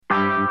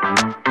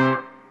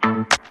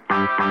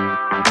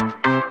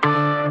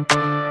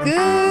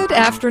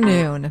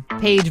afternoon.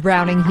 Paige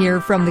Browning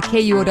here from the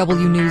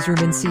KUOW newsroom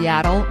in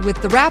Seattle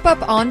with the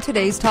wrap-up on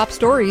today's top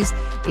stories.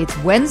 It's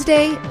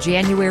Wednesday,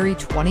 January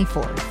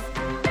 24th.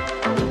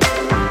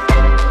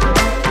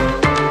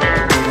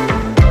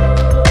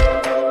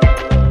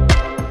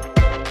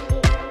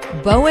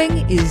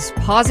 Boeing is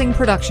pausing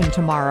production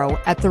tomorrow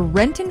at the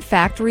Renton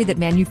factory that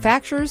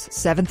manufactures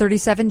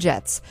 737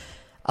 jets.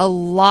 A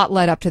lot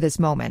led up to this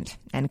moment,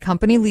 and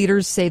company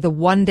leaders say the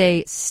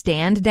one-day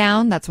stand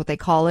down, that's what they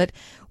call it,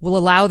 will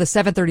allow the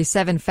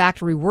 737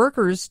 factory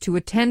workers to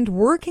attend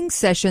working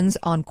sessions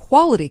on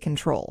quality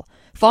control.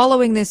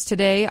 Following this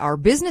today, our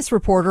business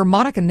reporter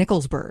Monica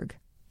Nicholsberg.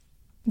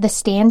 The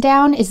stand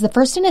down is the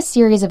first in a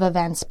series of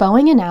events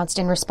Boeing announced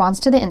in response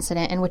to the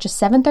incident in which a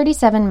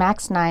 737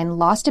 MAX 9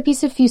 lost a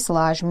piece of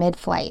fuselage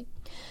mid-flight.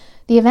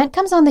 The event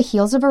comes on the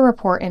heels of a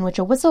report in which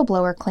a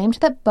whistleblower claimed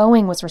that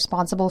Boeing was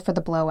responsible for the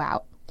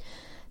blowout.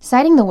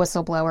 Citing the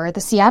whistleblower,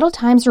 the Seattle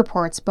Times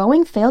reports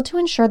Boeing failed to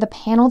ensure the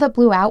panel that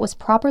blew out was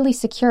properly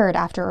secured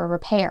after a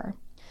repair.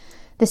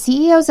 The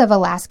CEOs of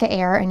Alaska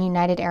Air and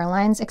United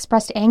Airlines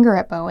expressed anger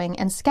at Boeing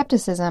and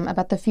skepticism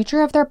about the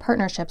future of their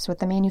partnerships with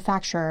the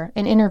manufacturer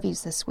in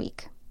interviews this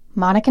week.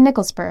 Monica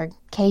Nicholsberg,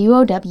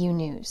 KUOW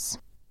News.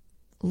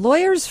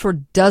 Lawyers for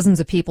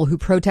dozens of people who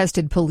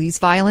protested police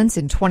violence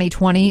in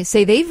 2020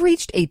 say they've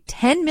reached a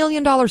 $10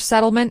 million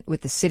settlement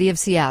with the city of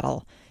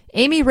Seattle.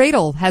 Amy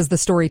Radel has the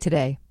story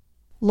today.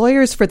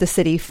 Lawyers for the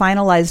city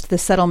finalized the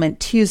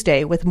settlement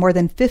Tuesday with more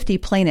than 50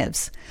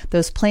 plaintiffs.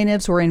 Those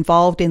plaintiffs were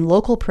involved in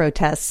local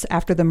protests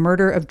after the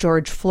murder of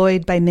George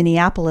Floyd by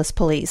Minneapolis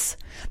police.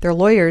 Their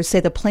lawyers say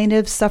the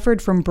plaintiffs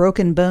suffered from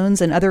broken bones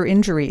and other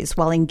injuries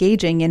while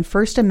engaging in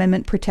First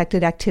Amendment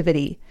protected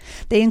activity.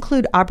 They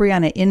include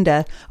Abriana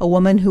Inda, a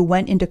woman who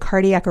went into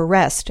cardiac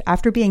arrest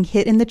after being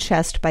hit in the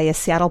chest by a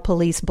Seattle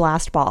police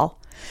blast ball.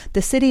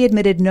 The city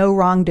admitted no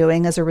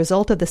wrongdoing as a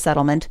result of the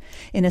settlement.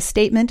 In a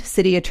statement,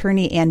 City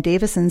Attorney Ann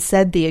Davison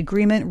said the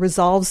agreement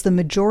resolves the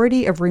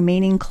majority of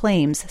remaining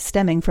claims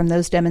stemming from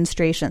those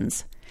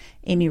demonstrations.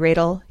 Amy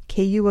Radel,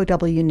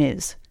 KUOW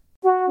News.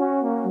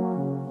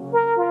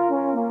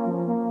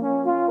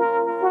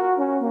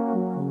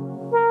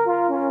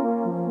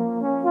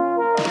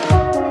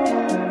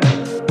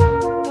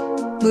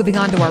 Moving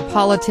on to our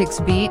politics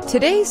beat,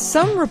 today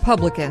some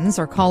Republicans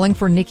are calling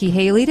for Nikki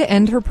Haley to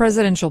end her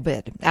presidential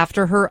bid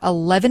after her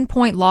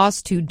 11-point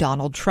loss to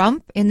Donald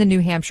Trump in the New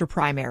Hampshire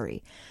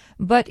primary.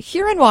 But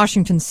here in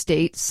Washington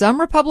state,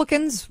 some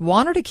Republicans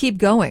want her to keep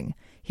going.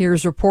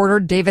 Here's reporter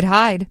David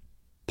Hyde.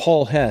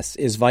 Paul Hess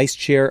is vice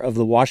chair of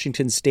the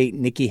Washington State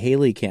Nikki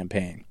Haley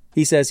campaign.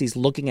 He says he's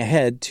looking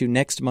ahead to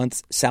next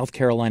month's South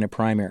Carolina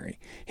primary,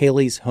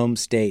 Haley's home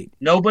state.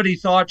 Nobody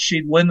thought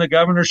she'd win the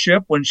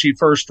governorship when she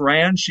first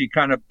ran. She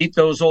kind of beat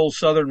those old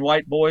Southern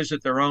white boys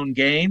at their own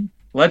game.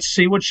 Let's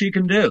see what she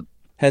can do.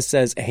 Hess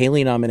says a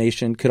Haley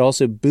nomination could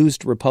also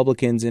boost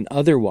Republicans in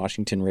other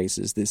Washington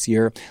races this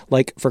year,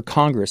 like for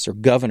Congress or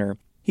governor.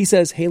 He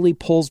says Haley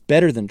polls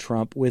better than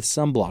Trump with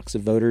some blocks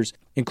of voters,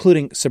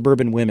 including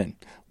suburban women.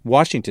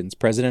 Washington's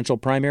presidential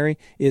primary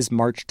is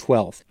March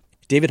 12th.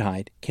 David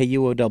Hyde,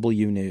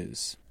 KUOW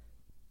News.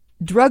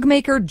 Drug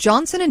maker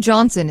Johnson &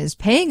 Johnson is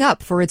paying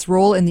up for its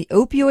role in the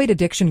opioid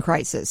addiction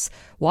crisis.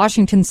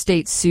 Washington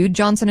state sued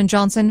Johnson &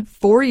 Johnson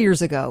 4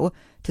 years ago.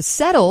 To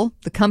settle,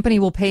 the company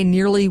will pay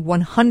nearly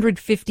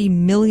 $150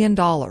 million.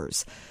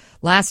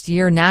 Last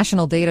year,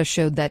 national data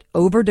showed that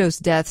overdose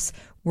deaths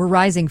were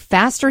rising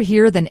faster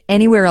here than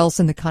anywhere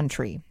else in the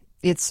country.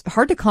 It's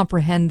hard to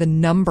comprehend the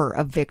number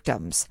of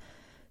victims.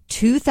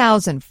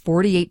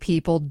 2,048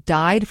 people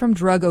died from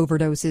drug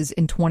overdoses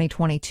in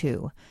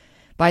 2022.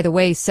 By the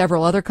way,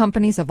 several other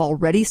companies have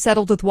already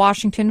settled with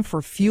Washington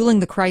for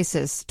fueling the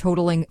crisis,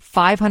 totaling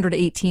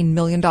 $518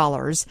 million.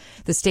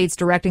 The state's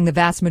directing the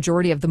vast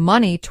majority of the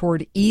money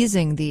toward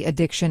easing the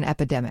addiction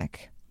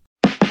epidemic.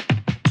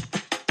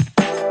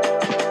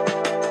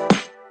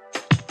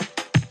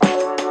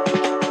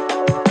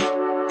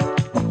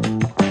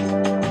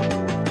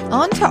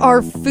 On to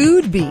our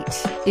food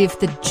beat. If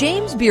the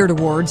James Beard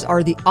Awards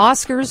are the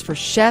Oscars for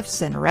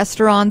chefs and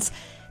restaurants,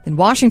 then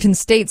Washington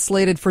State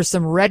slated for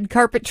some red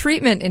carpet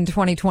treatment in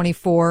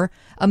 2024.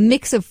 A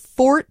mix of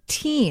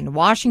 14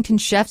 Washington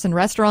chefs and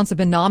restaurants have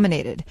been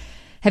nominated.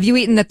 Have you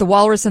eaten at the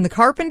Walrus and the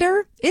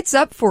Carpenter? It's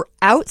up for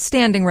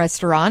Outstanding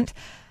Restaurant.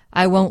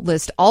 I won't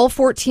list all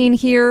 14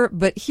 here,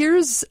 but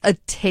here's a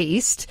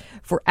taste.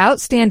 For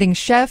Outstanding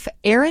Chef,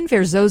 Aaron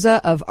Verzosa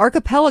of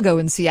Archipelago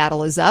in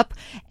Seattle is up,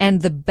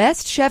 and the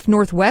Best Chef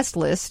Northwest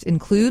list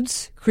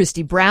includes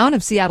Christy Brown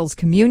of Seattle's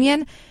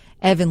Communion,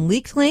 Evan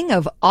Leekling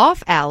of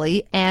Off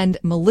Alley, and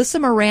Melissa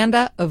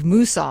Miranda of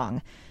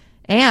Musong.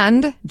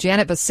 And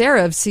Janet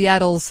Becerra of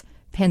Seattle's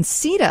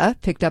Pancita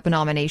picked up a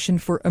nomination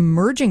for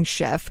Emerging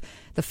Chef.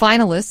 The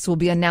finalists will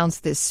be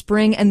announced this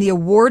spring, and the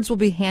awards will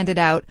be handed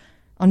out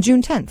on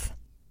June 10th.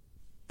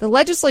 The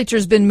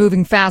legislature's been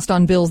moving fast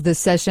on bills this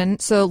session,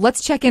 so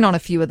let's check in on a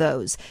few of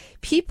those.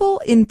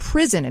 People in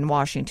prison in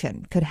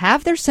Washington could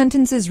have their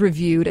sentences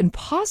reviewed and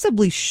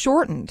possibly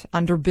shortened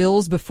under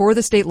bills before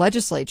the state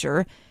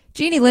legislature.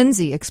 Jeannie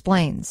Lindsay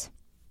explains.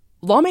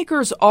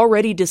 Lawmakers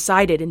already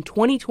decided in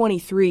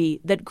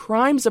 2023 that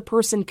crimes a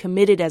person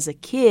committed as a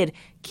kid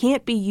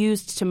can't be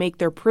used to make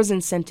their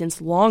prison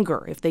sentence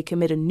longer if they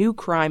commit a new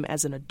crime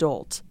as an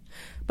adult.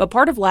 But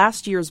part of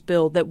last year's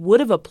bill that would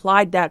have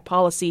applied that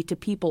policy to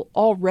people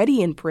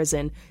already in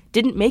prison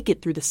didn't make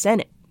it through the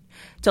Senate.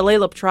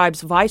 Tulalip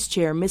Tribe's Vice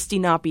Chair Misty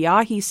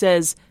Napiahi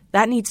says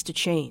that needs to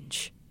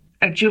change.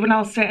 A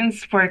juvenile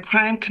sentence for a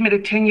crime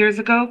committed 10 years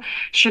ago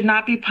should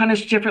not be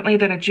punished differently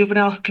than a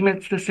juvenile who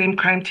commits the same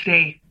crime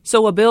today.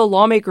 So a bill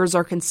lawmakers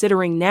are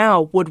considering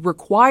now would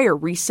require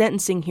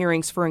resentencing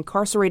hearings for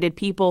incarcerated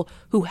people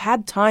who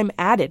had time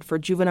added for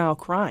juvenile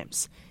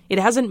crimes. It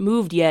hasn't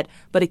moved yet,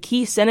 but a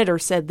key senator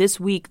said this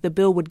week the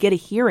bill would get a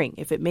hearing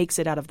if it makes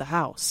it out of the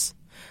House.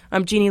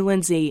 I'm Jeannie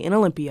Lindsay in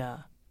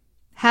Olympia.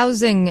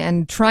 Housing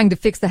and trying to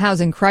fix the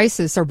housing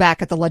crisis are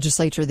back at the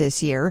legislature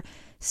this year.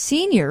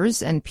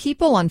 Seniors and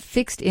people on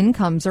fixed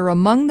incomes are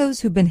among those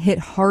who've been hit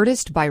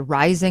hardest by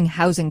rising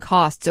housing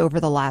costs over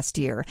the last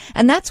year.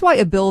 And that's why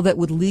a bill that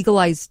would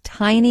legalize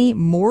tiny,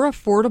 more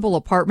affordable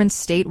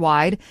apartments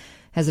statewide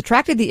has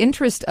attracted the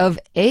interest of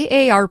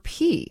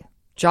AARP.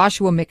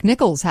 Joshua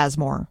McNichols has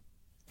more.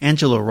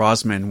 Angela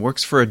Rosman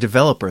works for a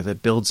developer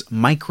that builds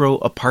micro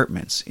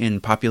apartments in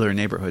popular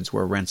neighborhoods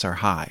where rents are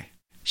high.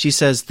 She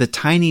says the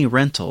tiny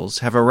rentals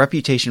have a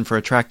reputation for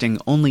attracting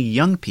only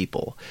young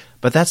people,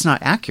 but that's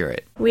not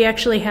accurate. We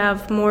actually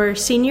have more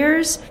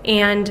seniors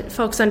and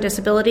folks on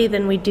disability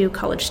than we do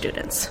college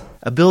students.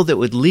 A bill that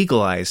would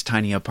legalize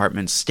tiny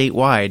apartments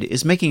statewide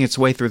is making its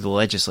way through the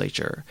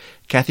legislature.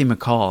 Kathy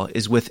McCall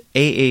is with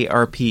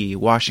AARP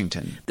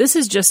Washington. This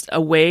is just a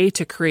way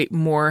to create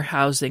more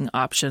housing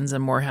options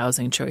and more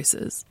housing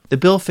choices. The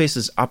bill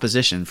faces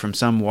opposition from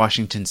some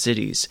Washington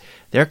cities.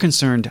 They're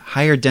concerned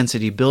higher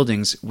density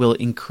buildings will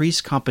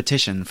increase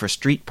competition for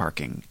street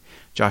parking.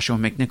 Joshua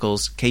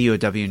McNichols,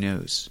 KUOW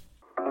News.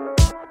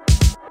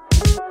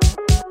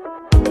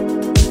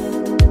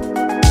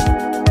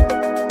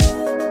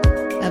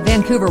 A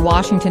Vancouver,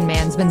 Washington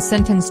man's been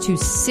sentenced to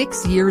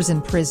 6 years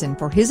in prison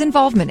for his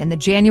involvement in the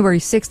January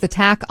 6th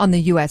attack on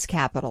the U.S.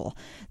 Capitol.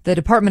 The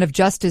Department of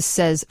Justice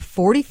says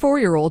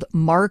 44-year-old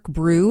Mark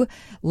Brew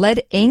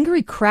led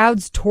angry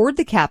crowds toward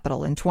the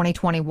Capitol in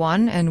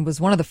 2021 and was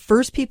one of the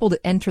first people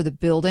to enter the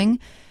building.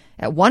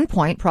 At one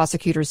point,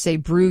 prosecutors say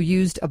Brew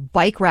used a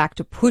bike rack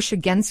to push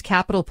against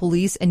Capitol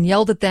Police and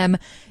yelled at them,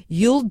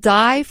 "You'll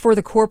die for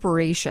the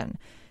corporation."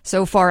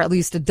 So far, at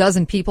least a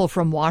dozen people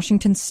from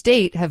Washington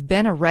state have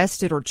been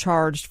arrested or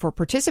charged for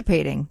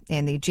participating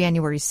in the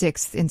January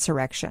 6th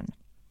insurrection.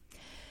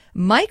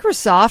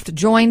 Microsoft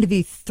joined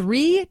the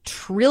 $3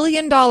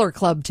 trillion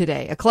club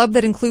today, a club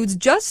that includes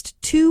just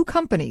two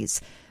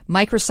companies.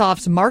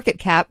 Microsoft's market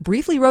cap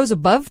briefly rose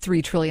above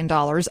 $3 trillion,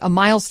 a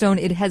milestone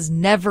it has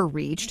never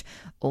reached.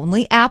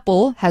 Only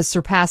Apple has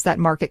surpassed that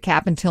market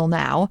cap until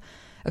now.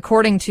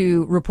 According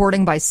to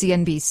reporting by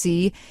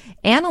CNBC,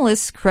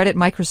 analysts credit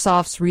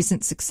Microsoft's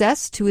recent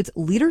success to its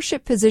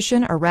leadership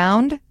position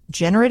around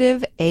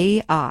generative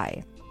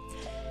AI.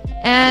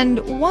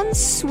 And one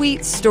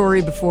sweet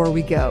story before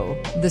we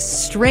go. The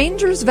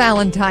Stranger's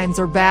Valentines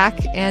are back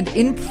and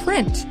in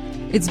print.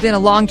 It's been a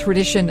long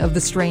tradition of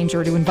The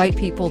Stranger to invite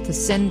people to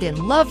send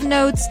in love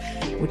notes,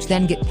 which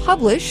then get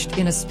published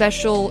in a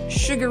special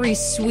sugary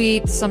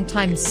sweet,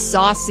 sometimes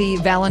saucy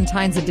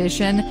Valentine's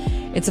edition.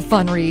 It's a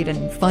fun read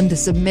and fun to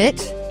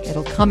submit.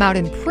 It'll come out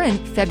in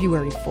print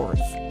February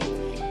 4th.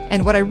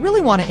 And what I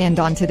really want to end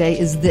on today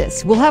is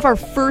this. We'll have our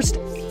first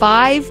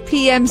 5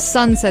 p.m.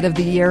 sunset of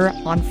the year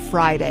on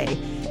Friday,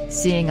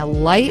 seeing a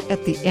light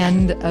at the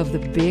end of the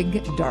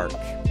big dark.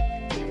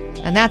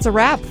 And that's a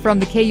wrap from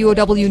the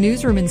KUOW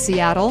newsroom in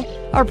Seattle.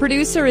 Our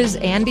producer is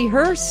Andy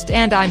Hurst,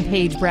 and I'm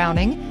Paige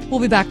Browning. We'll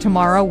be back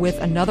tomorrow with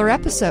another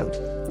episode.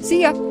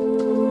 See ya.